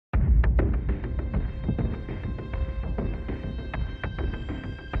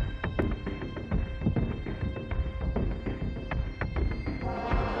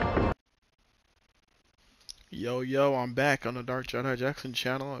Yo, I'm back on the darkjediJackson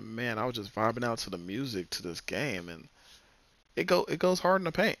channel, and man, I was just vibing out to the music to this game, and it goes hard in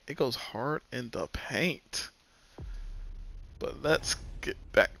the paint. It goes hard in the paint. But let's get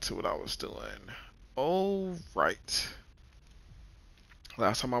back to what I was doing. All right.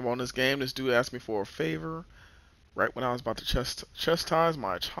 Last time I won this game, this dude asked me for a favor right when I was about to chastise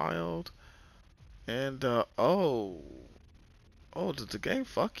my child, and did the game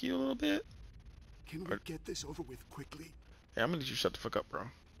fuck you a little bit? Can we get this over with quickly? Yeah, I'm gonna need you to shut the fuck up, bro.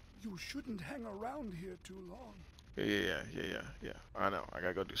 You shouldn't hang around here too long. Yeah. I know. I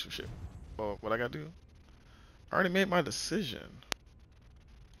gotta go do some shit. Well, what I gotta do? I already made my decision.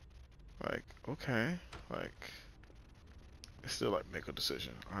 Like, okay. Like, it's still like, make a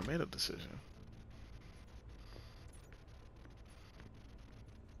decision. I made a decision.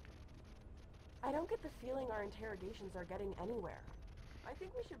 I don't get the feeling our interrogations are getting anywhere. I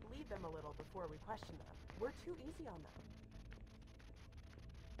think we should lead them a little before we question them. We're too easy on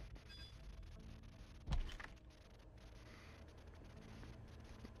them.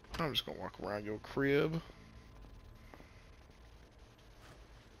 I'm just gonna walk around your crib.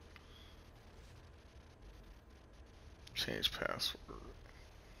 Change password.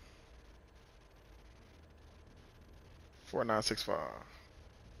 4965.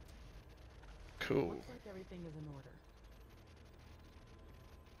 Cool. Looks like everything is in order.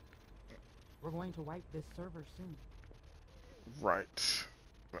 We're going to wipe this server soon. Right.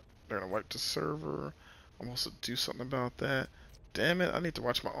 They're gonna wipe the server. I'm supposed to do something about that. Damn it, I need to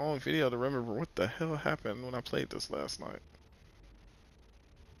watch my own video to remember what the hell happened when I played this last night.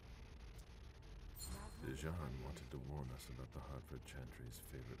 Dejan wanted to warn us about the Hartford Chantry's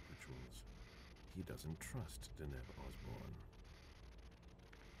favorite rituals. He doesn't trust Deneb Osborne.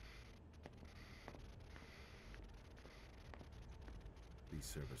 These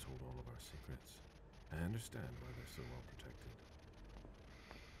servers hold all of our secrets. I understand why they're so well protected.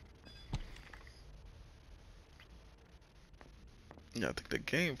 Yeah, I think the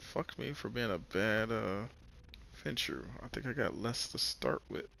game fucked me for being a bad ventrue. I think I got less to start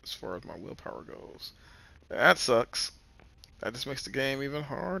with as far as my willpower goes. That sucks. That just makes the game even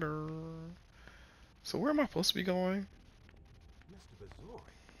harder. So where am I supposed to be going? Mr.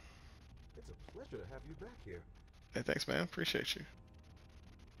 Bazori, it's a pleasure to have you back here. Hey, thanks, man. Appreciate you.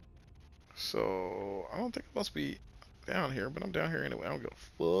 So I don't think I'm supposed to be down here, but I'm down here anyway. I don't give a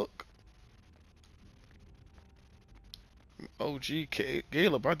fuck. OG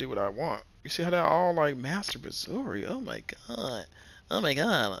Galeb, I do what I want. You see how that all like Master Bazori? Oh my god. Oh my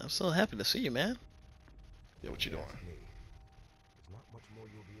god. I'm so happy to see you, man. Yeah, what you doing? There's not much more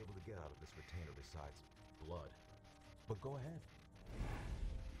you'll be able to get out of this retainer besides blood. But go ahead.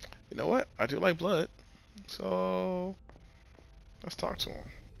 You know what? I do like blood. So let's talk to him.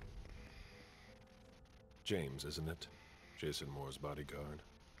 James, isn't it? Jason Moore's bodyguard.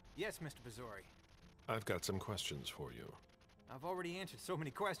 Yes, Mr. Bazori. I've got some questions for you. I've already answered so many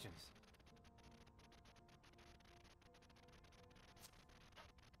questions.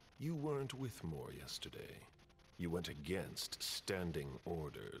 You weren't with Moore yesterday. You went against standing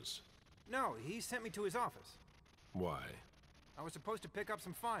orders. No, he sent me to his office. Why? I was supposed to pick up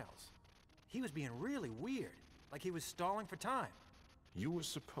some files. He was being really weird, like he was stalling for time. You were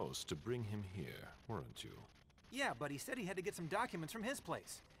supposed to bring him here, weren't you? Yeah, but he said he had to get some documents from his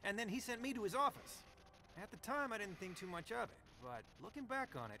place, and then he sent me to his office. At the time, I didn't think too much of it, but looking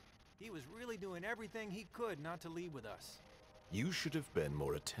back on it, he was really doing everything he could not to leave with us. You should have been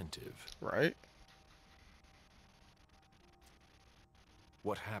more attentive. Right?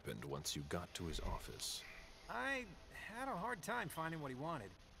 What happened once you got to his office? I had a hard time finding what he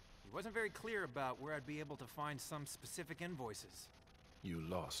wanted. He wasn't very clear about where I'd be able to find some specific invoices. You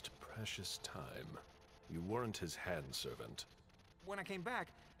lost precious time. You weren't his hand servant. When I came back,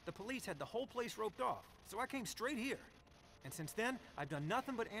 the police had the whole place roped off, so I came straight here. And since then, I've done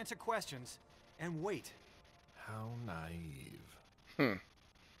nothing but answer questions and wait. How naive.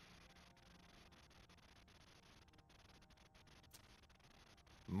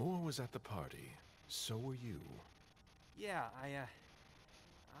 Moore was at the party. So were you. Yeah, I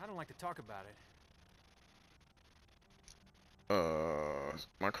don't like to talk about it. Am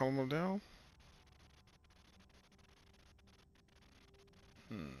I calling him down?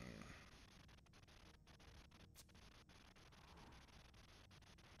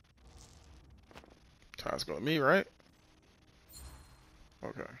 Ties go to me, right?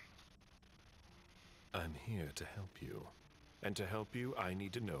 Okay. I'm here to help you. And to help you, I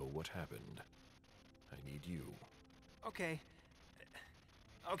need to know what happened. I need you. Okay.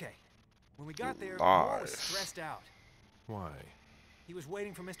 Okay. When we got there, Lies. Moore was stressed out. Why? He was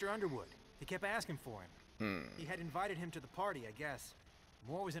waiting for Mr. Underwood. He kept asking for him. He had invited him to the party, I guess.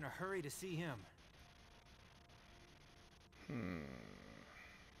 Moore was in a hurry to see him.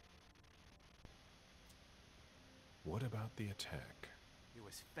 What about the attack? It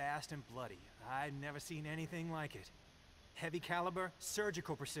was fast and bloody. I'd never seen anything like it. Heavy caliber,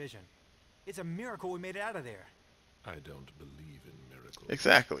 surgical precision. It's a miracle we made it out of there. I don't believe in miracles.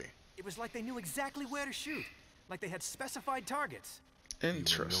 Exactly. It was like they knew exactly where to shoot. Like they had specified targets.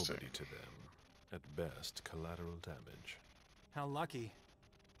 Interesting. We were nobody to them. At best, collateral damage. How lucky.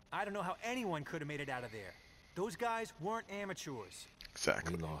 I don't know how anyone could have made it out of there. Those guys weren't amateurs.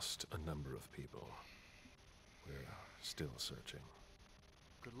 Exactly. We lost a number of people. We're still searching.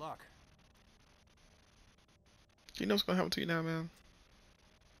 Good luck. You know what's gonna happen to you now, man?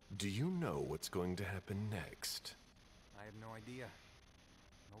 Do you know what's going to happen next? I have no idea.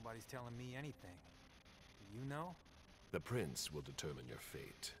 Nobody's telling me anything. Do you know? The prince will determine your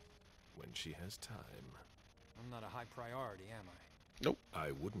fate when she has time. I'm not a high priority, am I? Nope.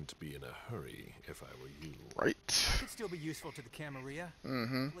 I wouldn't be in a hurry if I were you. Right. I could still be useful to the Camarilla.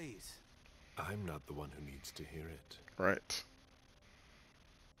 Mm-hmm. Please. I'm not the one who needs to hear it. Right.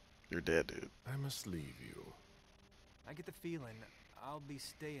 You're dead, dude. I must leave you. I get the feeling I'll be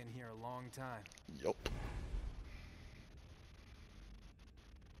staying here a long time. Yup.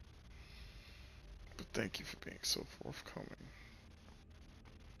 But thank you for being so forthcoming.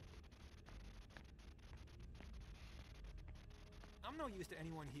 I'm no use to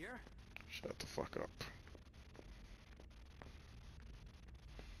anyone here. Shut the fuck up.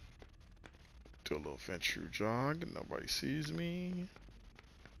 Do a little ventrue jog. Nobody sees me.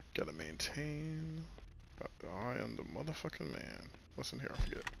 Gotta maintain. I am the motherfucking man. What's in here? I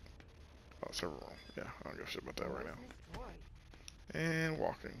forget. Oh, server room. Yeah, I don't give a shit about that right now. And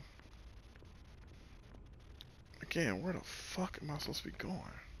walking. Again, where the fuck am I supposed to be going?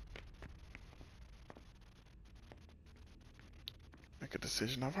 Make a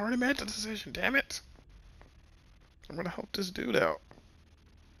decision. I've already made the decision, damn it! I'm gonna help this dude out.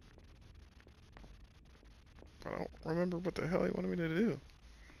 I don't remember what the hell he wanted me to do.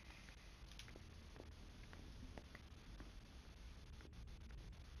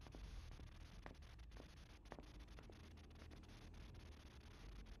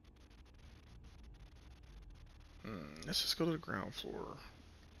 Let's just go to the ground floor.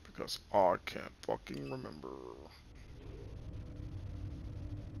 Because I can't fucking remember.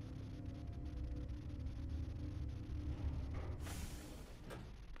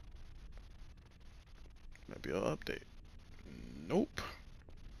 Maybe I'll update. Nope.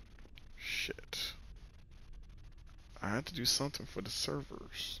 Shit. I had to do something for the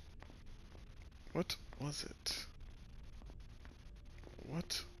servers. What was it?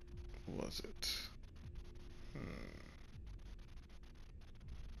 What was it?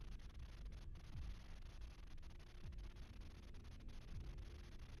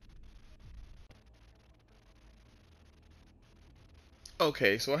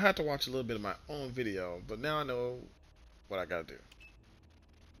 Okay, so I had to watch a little bit of my own video, but now I know what I gotta do.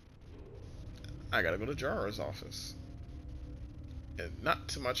 I gotta go to Jara's office. And not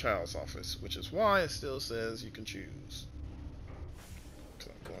to my child's office, which is why it still says you can choose. So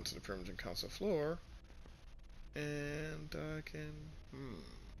I'm going to the Primogen Council floor. And I can,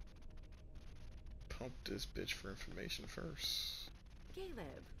 pump this bitch for information first.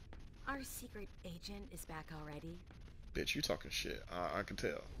 Galeb, our secret agent is back already. Bitch, you talking shit. I can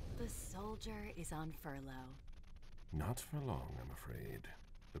tell. The soldier is on furlough. Not for long, I'm afraid.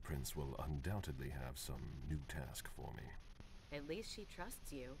 The prince will undoubtedly have some new task for me. At least she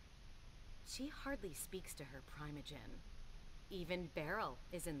trusts you. She hardly speaks to her Primogen. Even Beryl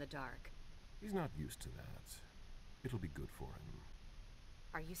is in the dark. He's not used to that. It'll be good for him.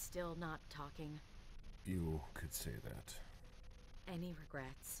 Are you still not talking? You could say that. Any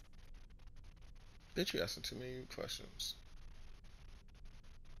regrets? Bitch, you asking too many questions.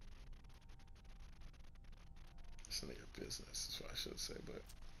 It's none of your business, is what I should say, but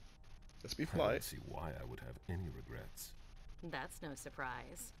let's be I don't polite. see why I would have any regrets. That's no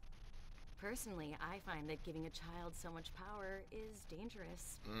surprise. Personally, I find that giving a child so much power is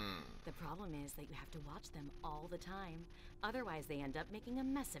dangerous. The problem is that you have to watch them all the time. Otherwise, they end up making a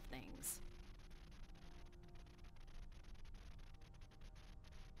mess of things.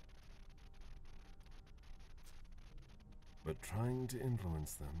 But trying to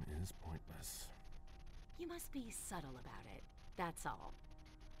influence them is pointless. You must be subtle about it. That's all.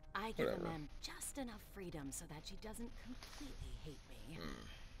 I give Whatever. Mem just enough freedom so that she doesn't completely hate me.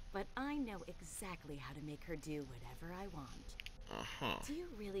 But I know exactly how to make her do whatever I want. Do you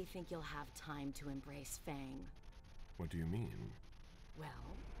really think you'll have time to embrace Fang? What do you mean?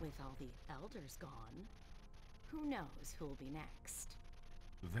 Well, with all the elders gone, Who knows who'll be next?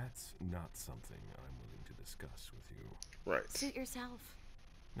 That's not something I'm willing to discuss with you. Right. Suit yourself.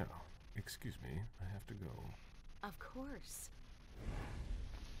 No, excuse me, I have to go. Of course.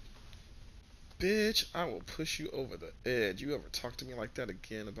 Bitch, I will push you over the edge. You ever talk to me like that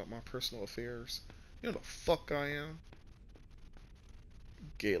again about my personal affairs? You know the fuck I am?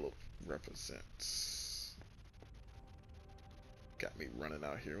 Galeb represents. Got me running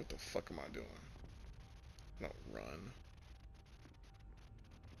out here. What the fuck am I doing? No, run.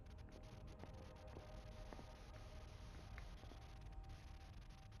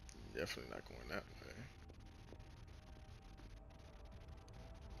 Definitely not going that way.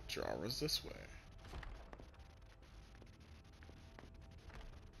 Jara's this way.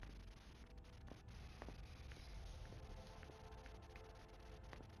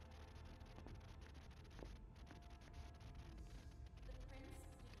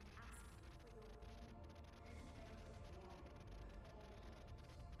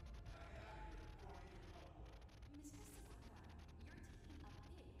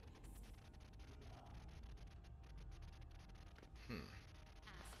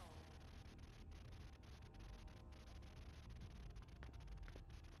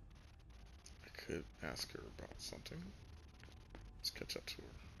 I could ask her about something. Let's catch up to her.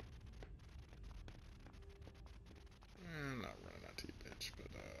 I'm not running out to you, bitch,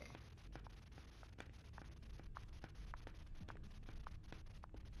 but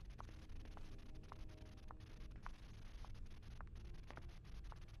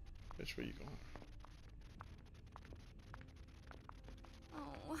bitch, where you going?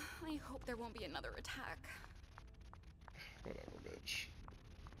 Oh, I hope there won't be another attack. Whatever, bitch.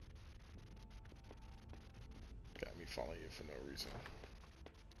 Got me following you for no reason.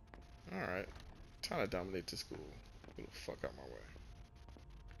 Alright. Time to dominate the school. Get the fuck out my way.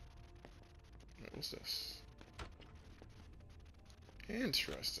 Alright, what's this?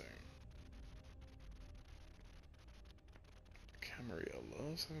 Interesting. Camaria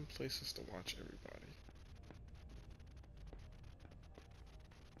loves having places to watch everybody.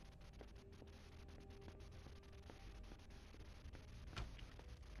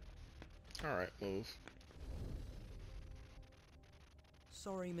 Alright, move.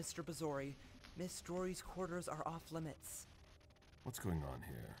 Sorry, Mr. Bazori. Miss Drory's quarters are off limits. What's going on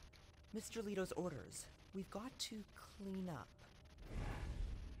here? Mr. Leto's orders. We've got to clean up.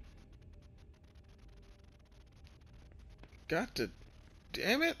 Got to...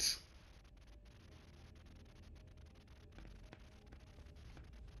 Damn it!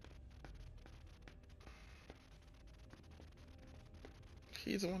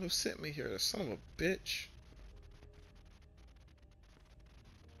 He's the one who sent me here, the son of a bitch.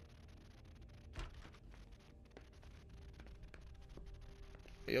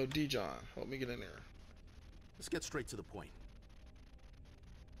 Yo, D-John, help me get in there. Let's get straight to the point.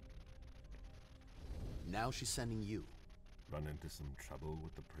 Now she's sending you. Run into some trouble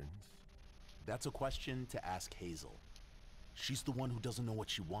with the prince? That's a question to ask Hazel. She's the one who doesn't know what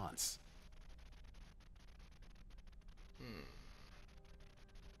she wants.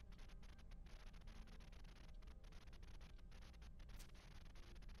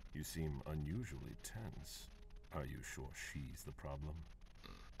 You seem unusually tense. Are you sure she's the problem?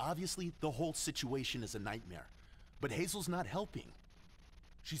 Obviously, the whole situation is a nightmare. But Hazel's not helping.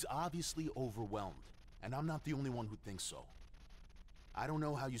 She's obviously overwhelmed, and I'm not the only one who thinks so. I don't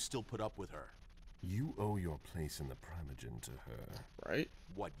know how you still put up with her. You owe your place in the Primogen to her. Right?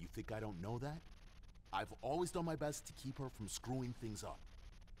 What, you think I don't know that? I've always done my best to keep her from screwing things up.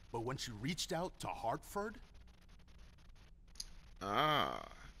 But when she reached out to Hartford... Ah,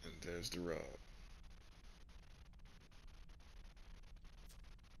 and there's the rub.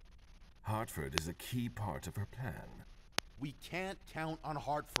 Hartford is a key part of her plan. We can't count on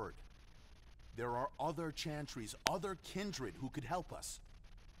Hartford. There are other chantries, other kindred who could help us.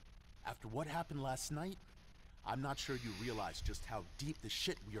 After what happened last night, I'm not sure you realize just how deep the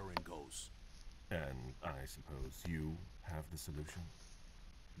shit we are in goes. And I suppose you have the solution?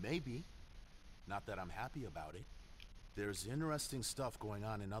 Maybe. Not that I'm happy about it. There's interesting stuff going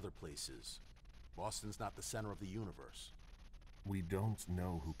on in other places. Boston's not the center of the universe. We don't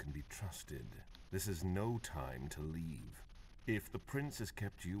know who can be trusted. This is no time to leave. If the prince has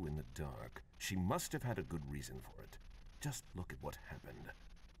kept you in the dark, she must have had a good reason for it. Just look at what happened.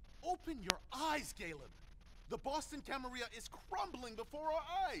 Open your eyes, Galeb! The Boston Camarilla is crumbling before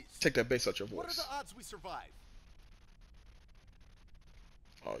our eyes! Take that bass out your voice. What are the odds we survive?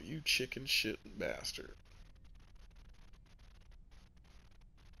 Oh, you chicken shit bastard.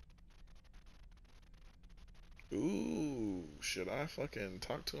 Ooh, should I fucking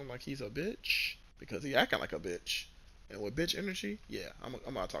talk to him like he's a bitch? because he acting like a bitch. And with bitch energy, yeah, I'm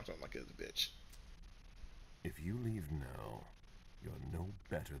gonna talk to him like he's a bitch. If you leave now, you're no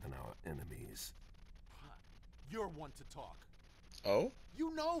better than our enemies. You're one to talk. Oh?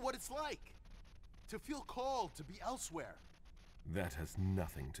 You know what it's like to feel called to be elsewhere. That has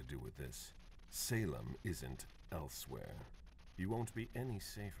nothing to do with this. Salem isn't elsewhere. You won't be any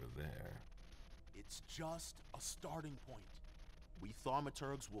safer there. It's just a starting point. We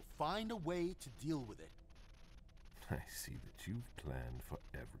thaumaturgs will find a way to deal with it. I see that you've planned for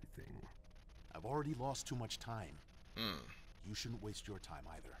everything. I've already lost too much time. Hmm. You shouldn't waste your time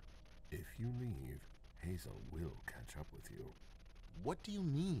either. If you leave, Hazel will catch up with you. What do you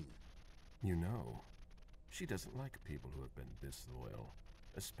mean? You know, she doesn't like people who have been disloyal,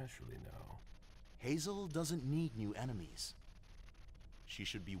 especially now. Hazel doesn't need new enemies. She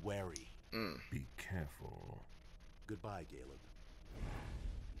should be wary. Be careful. Goodbye, Galeb.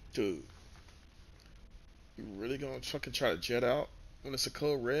 Dude. You really gonna fucking try to jet out when it's a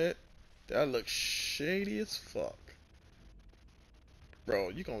code red? That looks shady as fuck. Bro,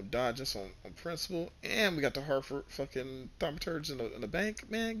 you gonna die just on principle? And we got the Hartford fucking thaumaturgs in the bank?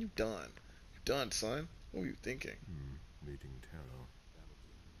 Man, you done. You done, son. What were you thinking? Meeting Tarot.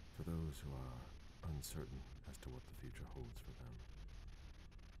 For those who are uncertain as to what the future holds for them.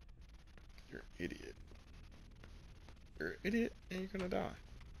 You're an idiot. You're an idiot and you're gonna die.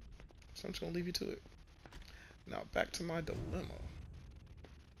 So I'm just gonna leave you to it. Now back to my dilemma.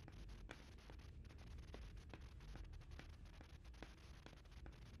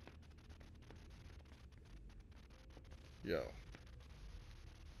 Yo.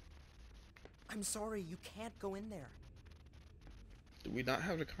 I'm sorry, you can't go in there. Did we not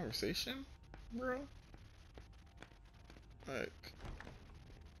have the conversation, bro? Like,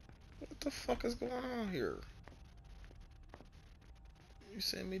 what the fuck is going on here? You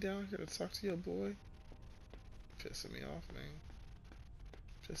sent me down here to talk to your boy? Pissing me off, man.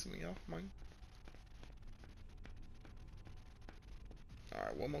 Pissing me off, man.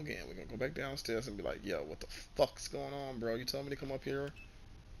 Alright, one more game. We're gonna go back downstairs and be like, yo, what the fuck's going on, bro? You told me to come up here.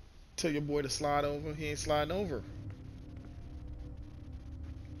 Tell your boy to slide over. He ain't sliding over.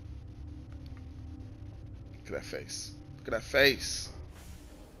 Look at that face. Look at that face.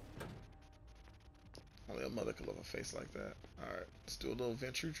 Only a mother could love a face like that. Alright, let's do a little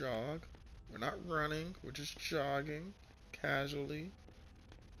ventrue jog. We're not running. We're just jogging. Casually.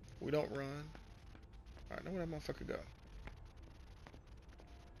 We don't run. Alright, now where that motherfucker go?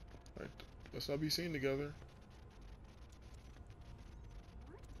 Right, let's not be seen together.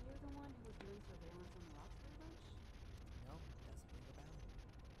 Weren't you the one who was doing surveillance on the Roxbury bunch? No, doesn't ring a bell.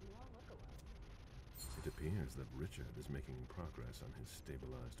 You all look alike. It appears that Richard is making progress on his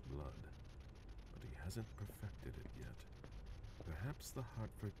stabilized blood, but he hasn't perfected it yet. Perhaps the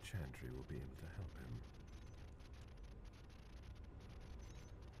Hartford Chantry will be able to help him.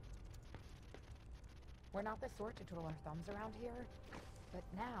 We're not the sort to twiddle our thumbs around here, but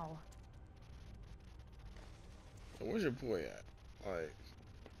now... So where's your boy at? Like,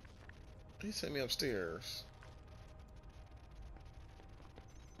 he sent me upstairs.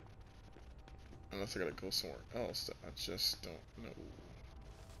 Unless I gotta go somewhere else that I just don't know.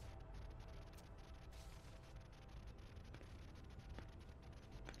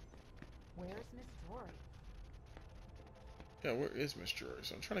 Where's Miss Jory? Yeah, where is Miss Jory?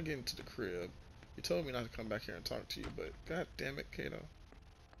 So I'm trying to get into the crib. You told me not to come back here and talk to you, but god damn it, Kato.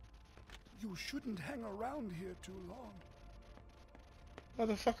 You shouldn't hang around here too long.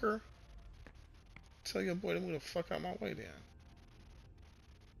 Motherfucker. Tell your boy to move the fuck out my way then.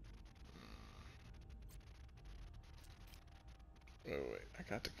 Wait, I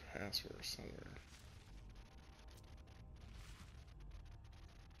got the password somewhere.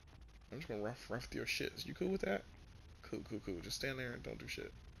 I'm just gonna rough through your shit. You cool with that? Cool. Just stand there and don't do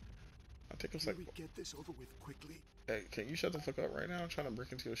shit. I'll take a Can sec. we get this over with quickly? Hey, can you shut the fuck up right now? I'm trying to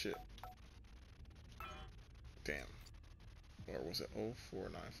break into your shit. Damn. Or was it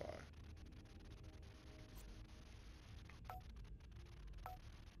 0495?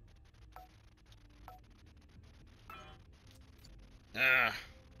 Ah!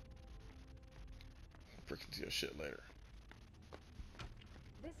 I'll break into your shit later.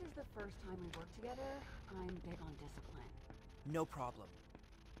 This is the first time we work together. I'm big on discipline. No problem.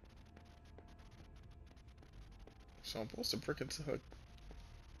 So I'm supposed to break into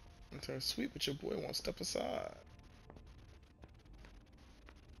her suite, but your boy won't step aside.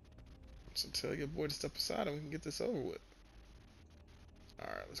 So tell your boy to step aside and we can get this over with.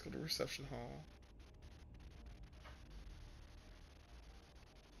 Alright, let's go to reception hall.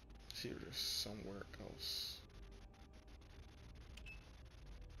 See if there's somewhere else.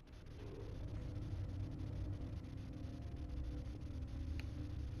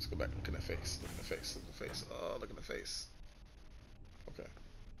 Let's go back. Look in the face. Look in the face. Look in the face. Oh, look in the face. Okay.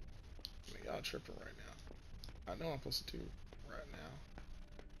 I mean, y'all tripping right now. I know I'm supposed to do right now.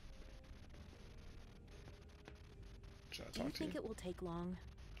 Should I talk Do you to think it will take long?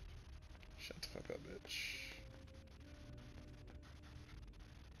 Shut the fuck up, bitch.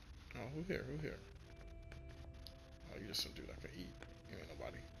 Oh, who here? Who here? Oh, you just some dude I can eat. You ain't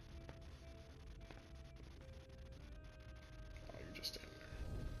nobody. Oh, you just standing there.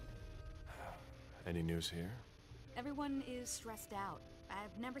 Any news here? Everyone is stressed out.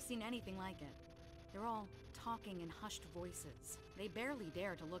 I've never seen anything like it. They're all talking in hushed voices. They barely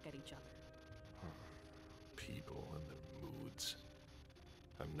dare to look at each other. People and their moods.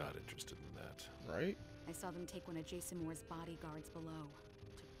 I'm not interested in that. Right? I saw them take one of Jason Moore's bodyguards below.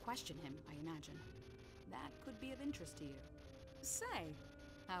 To question him, I imagine. That could be of interest to you. Say,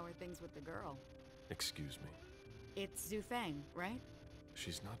 how are things with the girl? Excuse me. It's Zhu Feng, right?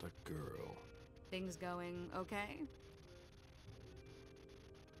 She's not a girl. Things going okay?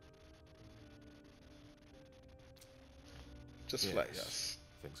 Just flat, yes.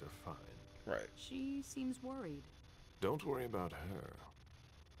 Things are fine. Right. She seems worried. Don't worry about her.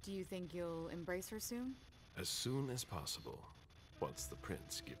 Do you think you'll embrace her soon? As soon as possible. Once the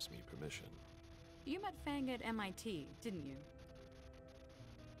prince gives me permission. You met Fang at MIT, didn't you?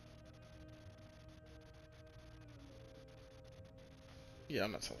 Yeah,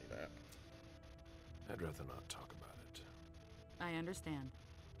 I'm not telling you that. I'd rather not talk about it. I understand.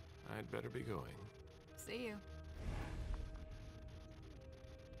 I'd better be going. See you.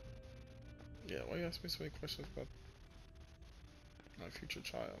 Yeah, why you ask me so many questions about my future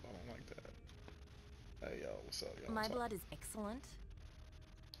child? I don't like that. Hey, yo, what's up, y'all? My blood is excellent.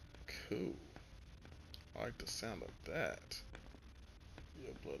 Cool. I like the sound of that.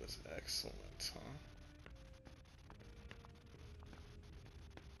 Your blood is excellent, huh?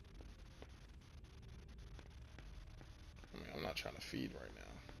 I mean, I'm not trying to feed right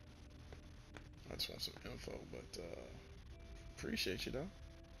now. I just want some info, but appreciate you though.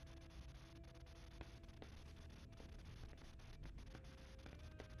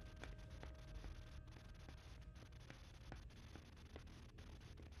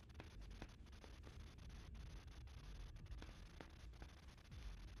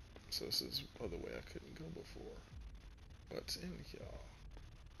 So this is other way I couldn't go before. What's in here?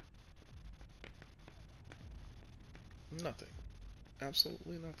 Nothing.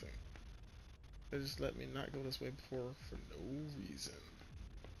 Absolutely nothing. They just let me not go this way before for no reason.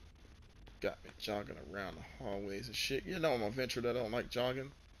 Got me jogging around the hallways and shit. You know I'm a venture that I don't like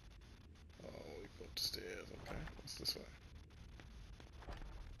jogging. Oh, we go up the stairs. Okay, what's this way?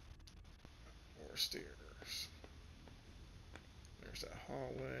 More stairs. There's that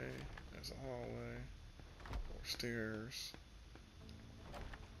hallway. There's a hallway. More stairs.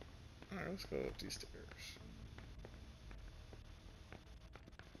 Alright, let's go up these stairs.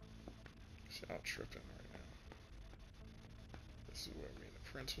 Y'all tripping right now. This is where me and the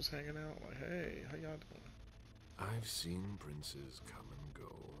prince was hanging out. Like, hey, how y'all doing? I've seen princes come and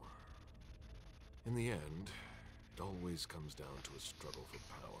go. In the end, it always comes down to a struggle for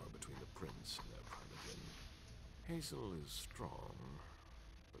power between the prince and their primogen. Hazel is strong,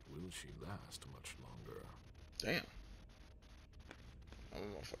 but will she last much longer? Damn. I don't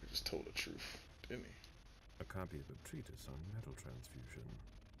know if I just told the truth, didn't he? A copy of a treatise on metal transfusion.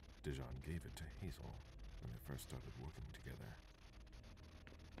 Dijon gave it to Hazel when they first started working together.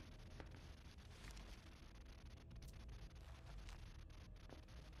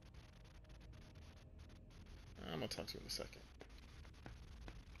 I'm gonna talk to you in a second.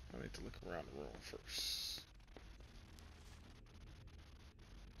 I need to look around the room first.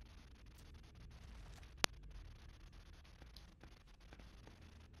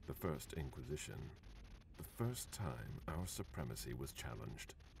 The First Inquisition. The first time our supremacy was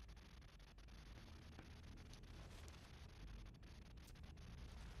challenged.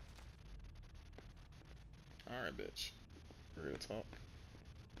 Alright, bitch. Real talk.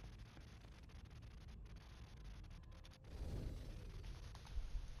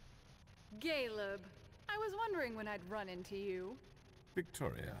 Galeb, I was wondering when I'd run into you.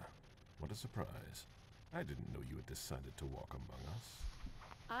 Victoria, what a surprise. I didn't know you had decided to walk among us.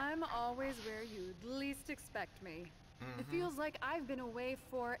 I'm always where you'd least expect me. It feels like I've been away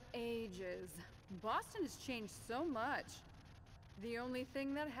for ages. Boston has changed so much. The only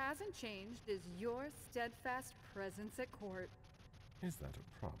thing that hasn't changed is your steadfast presence at court. Is that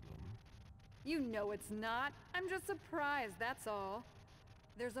a problem? You know it's not. I'm just surprised, that's all.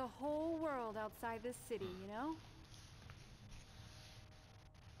 There's a whole world outside this city, you know?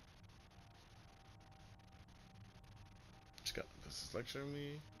 Just got this. lecture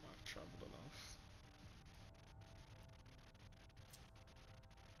me. I've traveled enough.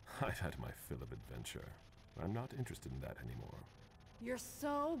 I've had my fill of adventure. I'm not interested in that anymore. You're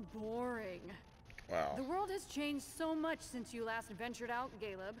so boring. Wow. The world has changed so much since you last ventured out,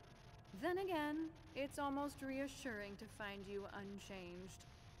 Galeb. Then again, it's almost reassuring to find you unchanged.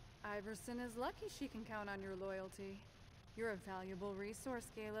 Iverson is lucky she can count on your loyalty. You're a valuable resource,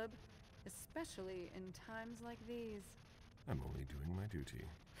 Galeb, especially in times like these. I'm only doing my duty.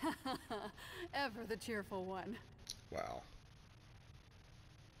 Ever the cheerful one. Wow.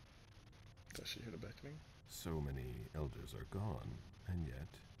 Does she hear the beckoning? So many elders are gone, and yet,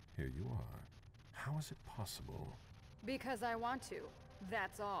 here you are. How is it possible? Because I want to,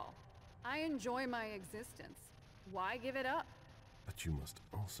 that's all. I enjoy my existence. Why give it up? But you must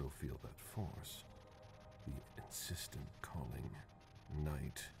also feel that force. The insistent calling,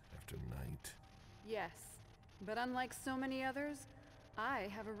 night after night. Yes, but unlike so many others, I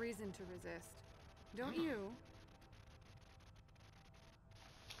have a reason to resist. Don't you?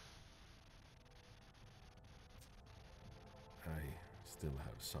 I still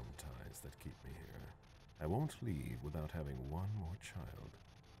have some ties that keep me here. I won't leave without having one more child.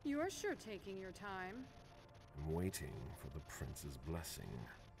 You're sure taking your time. I'm waiting for the prince's blessing.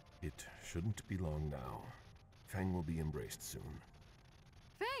 It shouldn't be long now. Fang will be embraced soon.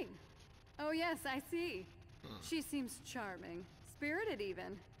 Fang! Oh yes, I see. She seems charming, spirited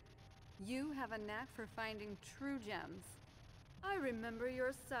even. You have a knack for finding true gems. I remember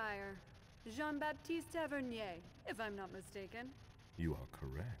your sire, Jean-Baptiste Tavernier, if I'm not mistaken. You are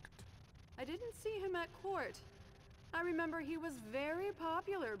correct. I didn't see him at court. I remember he was very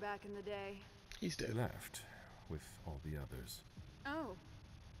popular back in the day. He's dead. He left with all the others. Oh.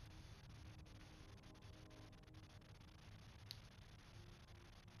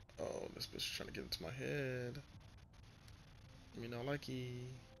 Oh, this bitch is trying to get into my head. Me not likey.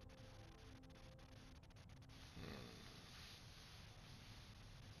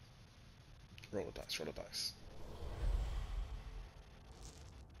 Roll the dice, roll the dice.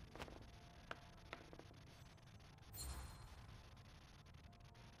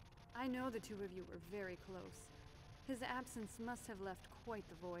 I know the two of you were very close. His absence must have left quite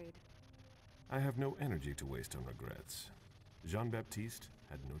the void. I have no energy to waste on regrets. Jean-Baptiste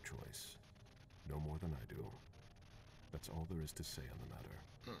had no choice. No more than I do. That's all there is to say on the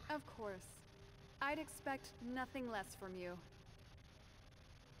matter. Of course. I'd expect nothing less from you.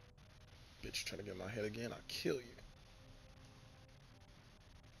 Bitch, trying to get in my head again, I'll kill you.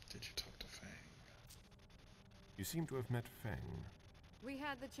 Did you talk to Fang? You seem to have met Fang. We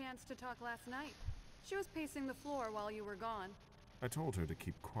had the chance to talk last night. She was pacing the floor while you were gone. I told her to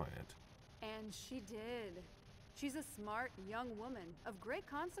keep quiet. And she did. She's a smart, young woman of great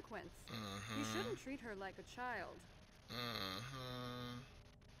consequence. You shouldn't treat her like a child.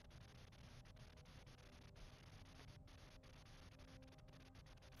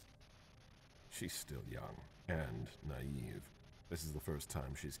 She's still young and naive. This is the first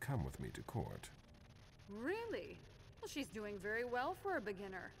time she's come with me to court. Really? Well, she's doing very well for a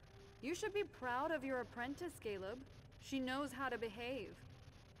beginner. You should be proud of your apprentice, Galeb. She knows how to behave.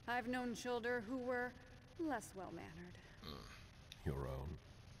 I've known children who were less well-mannered. Your own.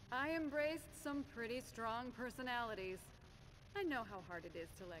 I embraced some pretty strong personalities. I know how hard it is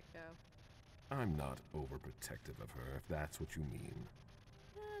to let go. I'm not overprotective of her, if that's what you mean.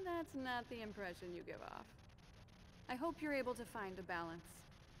 That's not the impression you give off. I hope you're able to find a balance,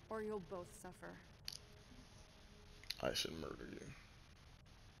 or you'll both suffer. I should murder you.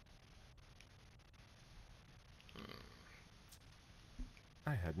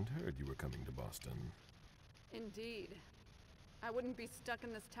 I hadn't heard you were coming to Boston. Indeed. I wouldn't be stuck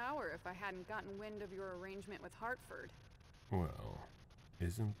in this tower if I hadn't gotten wind of your arrangement with Hartford. Well,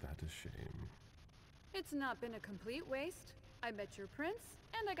 isn't that a shame? It's not been a complete waste. I met your prince,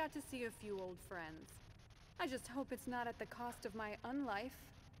 and I got to see a few old friends. I just hope it's not at the cost of my unlife.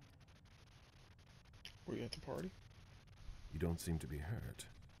 Were you at the party? You don't seem to be hurt.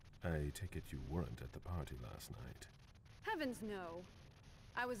 I take it you weren't at the party last night. Heavens no.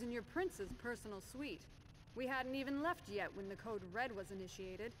 I was in your prince's personal suite. We hadn't even left yet when the Code Red was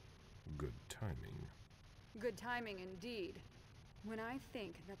initiated. Good timing. Good timing indeed. When I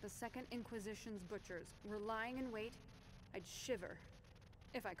think that the Second Inquisition's butchers were lying in wait, I'd shiver,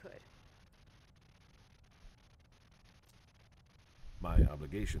 if I could. My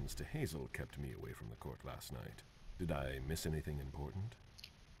obligations to Hazel kept me away from the court last night. Did I miss anything important?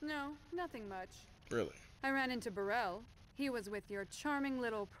 No, nothing much. Really? I ran into Burrell. He was with your charming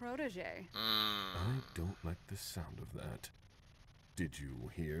little protege. I don't like the sound of that. Did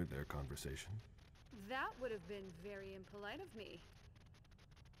you hear their conversation? That would have been very impolite of me.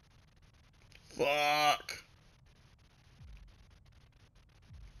 Fuck.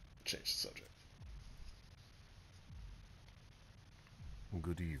 Change the subject.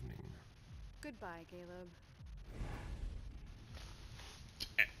 Good evening. Goodbye, Galeb.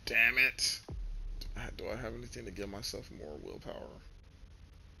 Damn it. Do I have anything to give myself more willpower?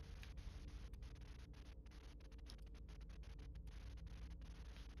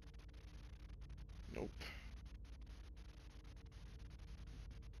 Nope.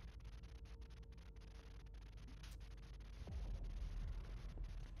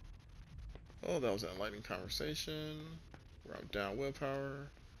 Oh, that was an enlightening conversation. Where I'm down willpower.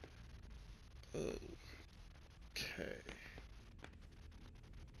 Okay.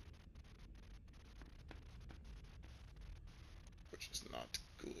 Which is not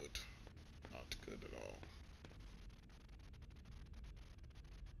good. Not good at all.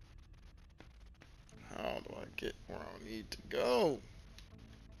 How do I get where I need to go?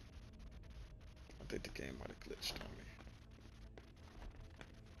 I think the game might have glitched on me.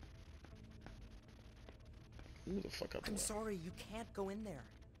 Who the fuck out the I'm way? sorry, you can't go in there.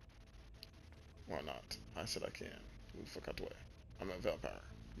 Why not? I said I can. Who the fuck out the way? I'm a vampire.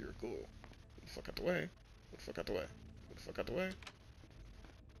 You're cool. Who the fuck out the way? Who the fuck out the way? Who the fuck out the way?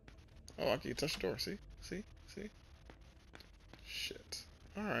 Oh, I can touch the door. See? See? See? Shit.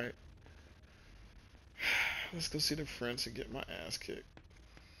 Alright. Let's go see the prince and get my ass kicked.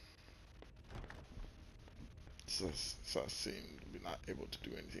 So I seem to be not able to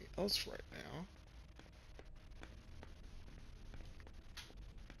do anything else right now.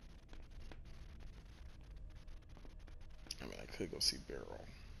 I mean, I could go see Beryl,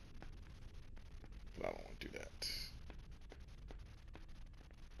 but I don't want to do that.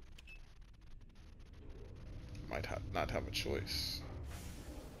 Might not have a choice.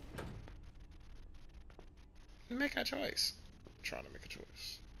 Make a choice. I'm trying to make a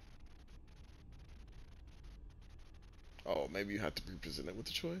choice. Oh, maybe you have to be presented with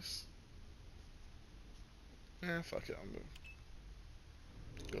a choice? Fuck it. I'm gonna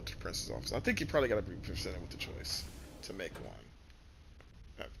go to the prince's office. I think you probably gotta be presented with a choice to make one.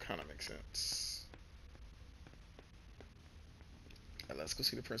 That kind of makes sense. And let's go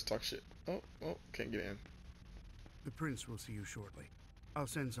see the prince talk shit. Oh, can't get in. The prince will see you shortly. I'll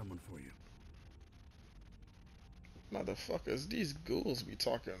send someone for you. Motherfuckers, these ghouls be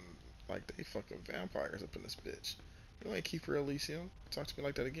talking like they fucking vampires up in this bitch. You ain't keep her Elysium. Talk to me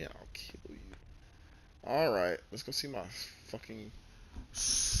like that again, I'll kill you. Alright, let's go see my fucking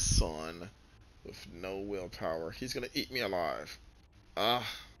son with no willpower. He's gonna eat me alive.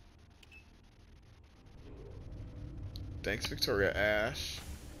 Thanks, Victoria Ash.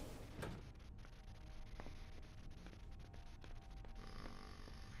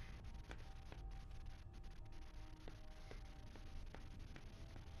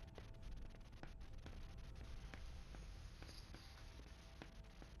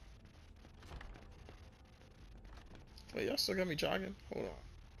 Wait, y'all still got me jogging? Hold on.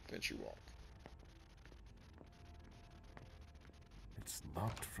 Ventrue walk. It's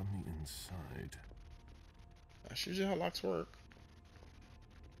locked from the inside. That's usually how locks work.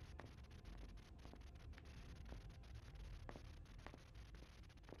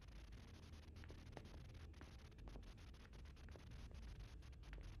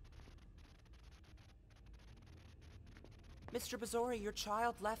 Mr. Bazori, your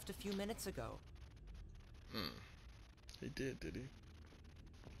child left a few minutes ago. He did he?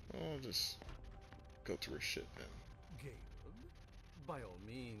 Well, I'll just go through his shit then. Galeb, by all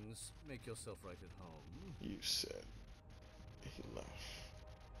means, make yourself right at home. You said he left.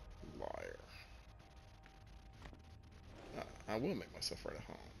 Liar. I will make myself right at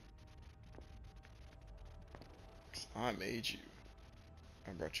home. 'Cause I made you.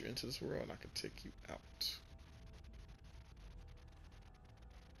 I brought you into this world and I can take you out.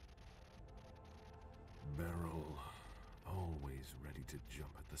 Beryl, always ready to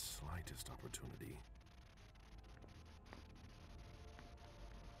jump at the slightest opportunity.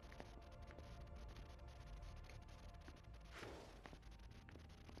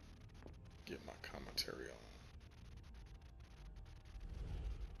 Get my commentary on.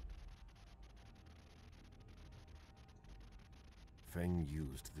 Feng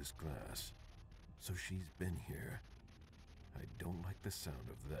used this glass, so she's been here. I don't like the sound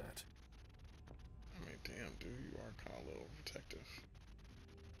of that. I mean, damn, dude, you are kind of a little protective.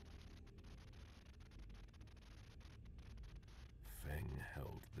 Feng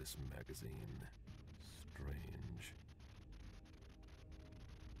held this magazine. Strange.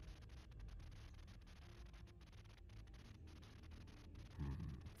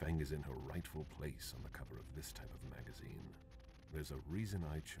 Feng is in her rightful place on the cover of this type of magazine. There's a reason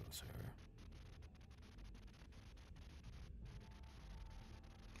I chose her.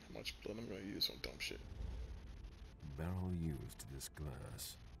 much blood. I'm gonna use some dumb shit. Beryl used this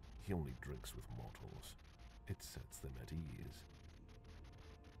glass. He only drinks with mortals. It sets them at ease.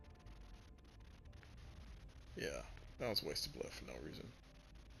 Yeah, that was a waste of blood for no reason.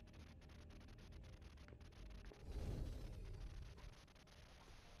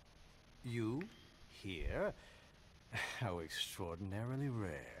 You? Here? How extraordinarily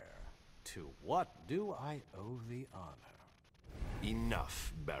rare. To what do I owe the honor?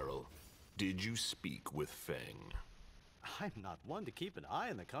 Enough, Beryl. Did you speak with Feng? I'm not one to keep an eye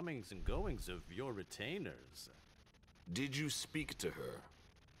on the comings and goings of your retainers. Did you speak to her?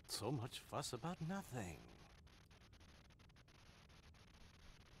 So much fuss about nothing.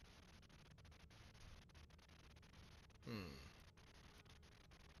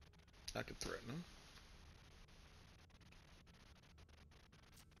 I could threaten him.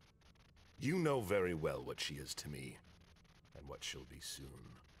 You know very well what she is to me, and what she'll be soon.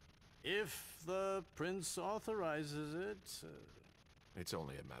 If the prince authorizes it... It's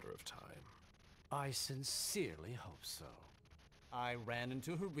only a matter of time. I sincerely hope so. I ran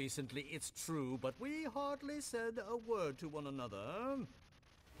into her recently, it's true, but we hardly said a word to one another.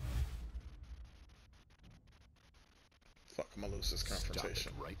 Fuck, I'm gonna lose this confrontation.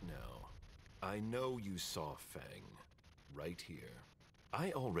 Stop it right now. I know you saw Feng. Right here.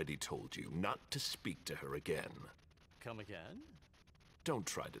 I already told you not to speak to her again. Come again? Don't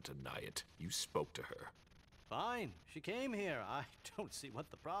try to deny it. You spoke to her. Fine. She came here. I don't see what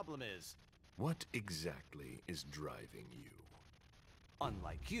the problem is. What exactly is driving you?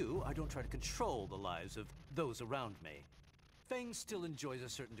 Unlike you, I don't try to control the lives of those around me. Feng still enjoys a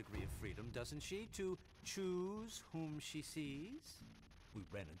certain degree of freedom, doesn't she, to choose whom she sees? We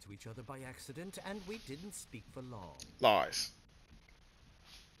ran into each other by accident, and we didn't speak for long. Lies.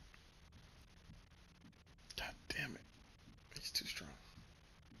 God damn it. He's too strong.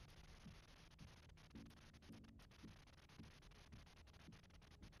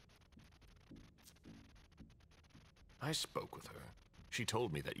 I spoke with her. She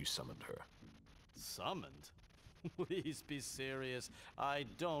told me that you summoned her. Summoned? Please be serious. I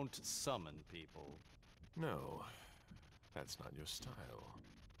don't summon people. No, that's not your style.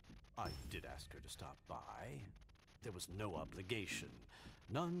 I did ask her to stop by. There was no obligation.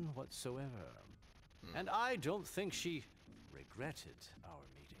 None whatsoever. And I don't think she regretted our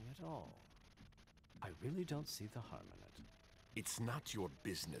meeting at all. I really don't see the harm in it. It's not your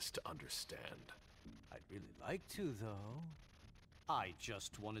business to understand. I'd really like to, though. I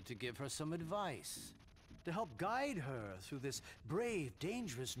just wanted to give her some advice. To help guide her through this brave,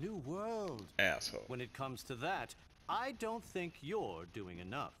 dangerous new world. Asshole. When it comes to that, I don't think you're doing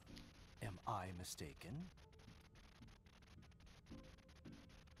enough. Am I mistaken?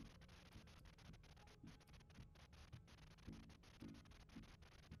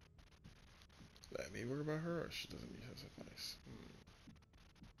 Let me worry about her, or she doesn't need his advice.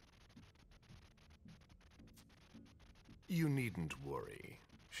 You needn't worry.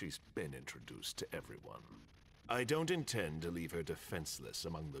 She's been introduced to everyone. I don't intend to leave her defenseless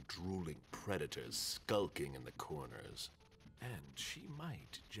among the drooling predators skulking in the corners. And she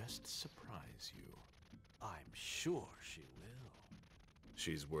might just surprise you. I'm sure she will.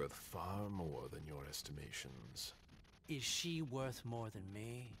 She's worth far more than your estimations. Is she worth more than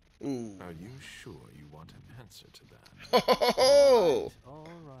me? Ooh. Are you sure you want an answer to that? Oh! All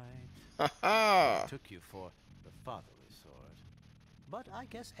right. Ha ha! Took you for the fatherly sort. But I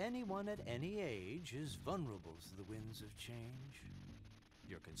guess anyone at any age is vulnerable to the winds of change.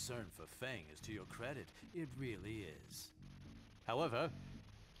 Your concern for Feng is to your credit. It really is. However,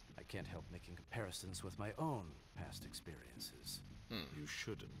 I can't help making comparisons with my own past experiences. You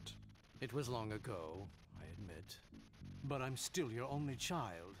shouldn't. It was long ago, I admit. But I'm still your only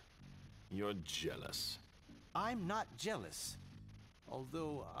child. You're jealous. I'm not jealous.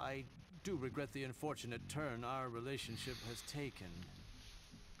 Although I do regret the unfortunate turn our relationship has taken.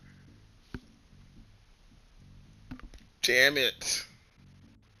 Damn it.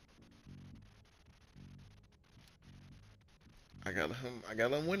 I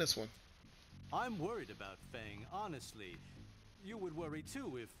gotta win this one. I'm worried about Feng, honestly. You would worry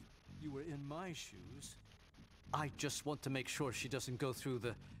too if you were in my shoes. I just want to make sure she doesn't go through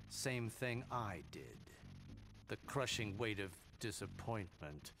the same thing I did. The crushing weight of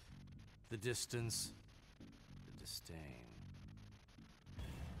disappointment. The distance. The disdain.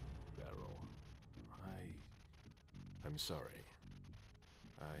 Beryl, I'm sorry.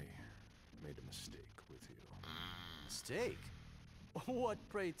 I made a mistake with you. Mistake? What,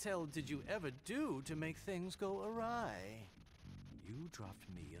 pray tell, did you ever do to make things go awry? You dropped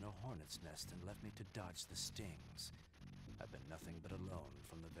me in a hornet's nest and left me to dodge the stings. I've been nothing but alone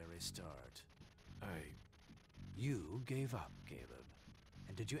from the very start. You gave up, Galeb.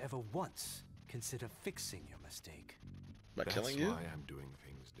 And did you ever once consider fixing your mistake? By killing you? That's why I'm doing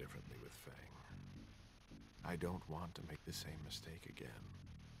things differently with Fang. I don't want to make the same mistake again.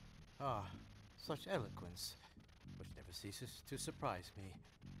 Ah, such eloquence, which never ceases to surprise me.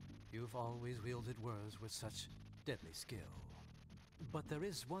 You've always wielded words with such deadly skill. But there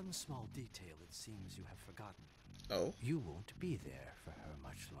is one small detail it seems you have forgotten. Oh? You won't be there for her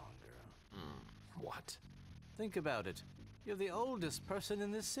much longer. What? Think about it. You're the oldest person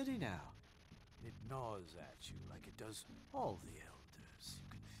in this city now. It gnaws at you like it does all the elders. You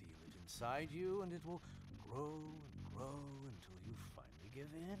can feel it inside you, and it will grow and grow until you finally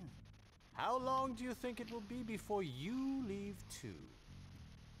give in. How long do you think it will be before you leave too?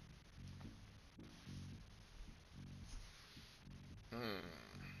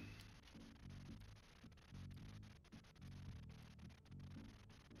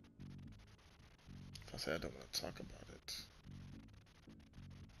 If I say I don't want to talk about it,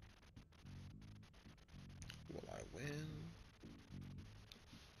 will I win?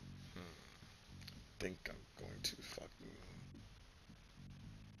 Think I'm going to fucking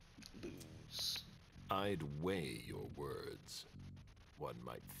lose. I'd weigh your words. One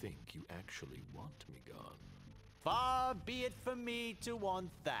might think you actually want me gone. Far be it from me to want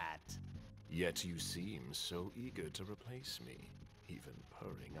that. Yet you seem so eager to replace me, even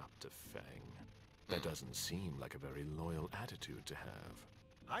purring up to Fang. That doesn't seem like a very loyal attitude to have.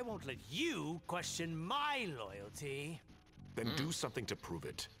 I won't let you question my loyalty. Then do something to prove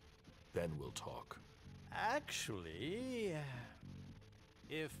it. Then we'll talk. Actually,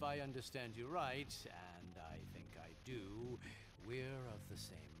 if I understand you right, and I think I do, we're of the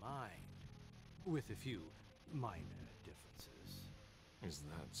same mind. With a few minor differences. Is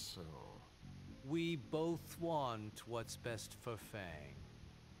that so? We both want what's best for Fang.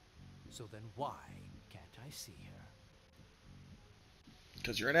 So then why can't I see her?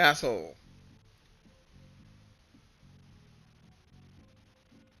 Because you're an asshole.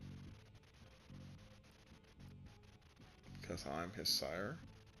 Because I'm his sire.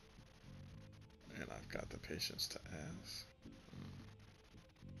 And I've got the patience to ask.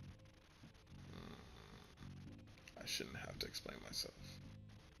 I shouldn't have to explain myself.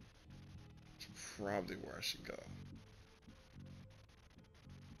 It's probably where I should go.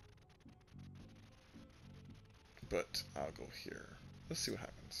 But I'll go here. Let's see what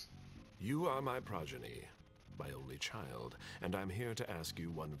happens. You are my progeny, my only child, and I'm here to ask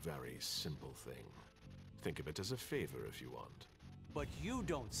you one very simple thing. Think of it as a favor if you want. But you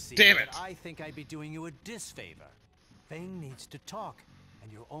don't see Damn that it. I think I'd be doing you a disfavor. Fang needs to talk, and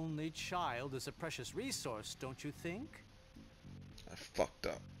your only child is a precious resource, don't you think? I fucked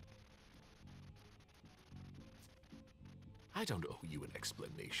up. I don't owe you an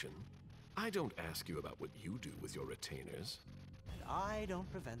explanation. I don't ask you about what you do with your retainers. And I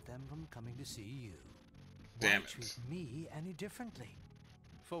don't prevent them from coming to see you. Damn Why it. treat me any differently?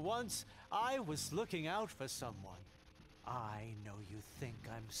 For once, I was looking out for someone. I know you think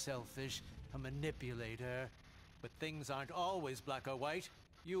I'm selfish, a manipulator, but things aren't always black or white.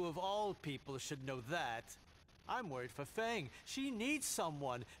 You of all people should know that. I'm worried for Fang. She needs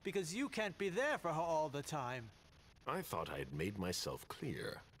someone, because you can't be there for her all the time. I thought I had made myself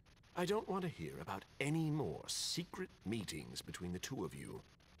clear. I don't want to hear about any more secret meetings between the two of you.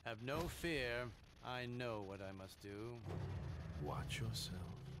 Have no fear. I know what I must do. Watch yourself.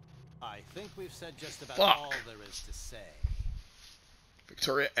 I think we've said just about Fuck. all there is to say.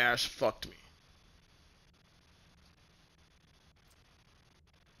 Victoria Ash fucked me.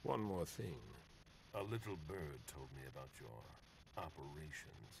 One more thing. A little bird told me about your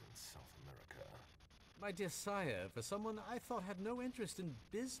operations in South America. My dear sire, for someone I thought had no interest in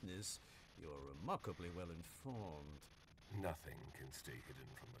business, you're remarkably well informed. Nothing can stay hidden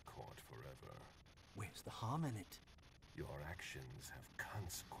from the court forever. Where's the harm in it? Your actions have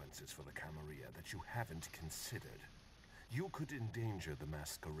consequences for the Camarilla that you haven't considered. You could endanger the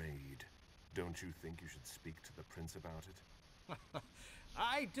Masquerade. Don't you think you should speak to the prince about it?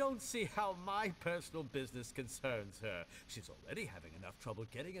 I don't see how my personal business concerns her. She's already having enough trouble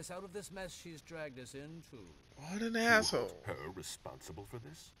getting us out of this mess she's dragged us into. What an asshole. Her responsible for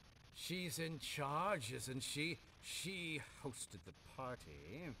this? She's in charge, isn't she? She hosted the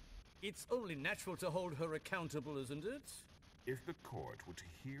party. It's only natural to hold her accountable, isn't it? If the court were to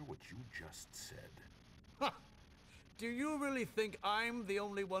hear what you just said... Ha! Do you really think I'm the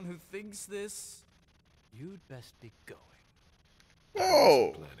only one who thinks this? You'd best be going. Whoa! I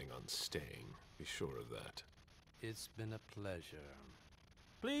wasn't planning on staying. Be sure of that. It's been a pleasure.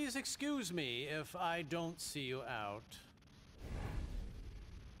 Please excuse me if I don't see you out.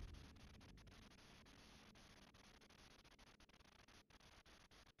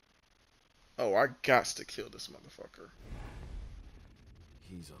 Oh, I got to kill this motherfucker.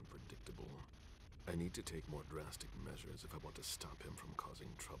 He's unpredictable. I need to take more drastic measures if I want to stop him from causing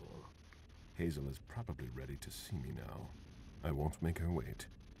trouble. Hazel is probably ready to see me now. I won't make her wait.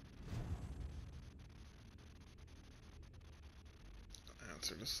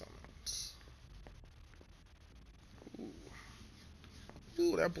 Answer the summons. Ooh.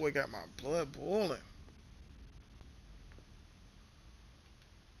 Ooh, that boy got my blood boiling.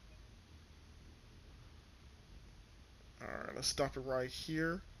 Alright, let's stop it right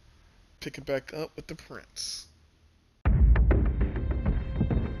here. Pick it back up with the prince.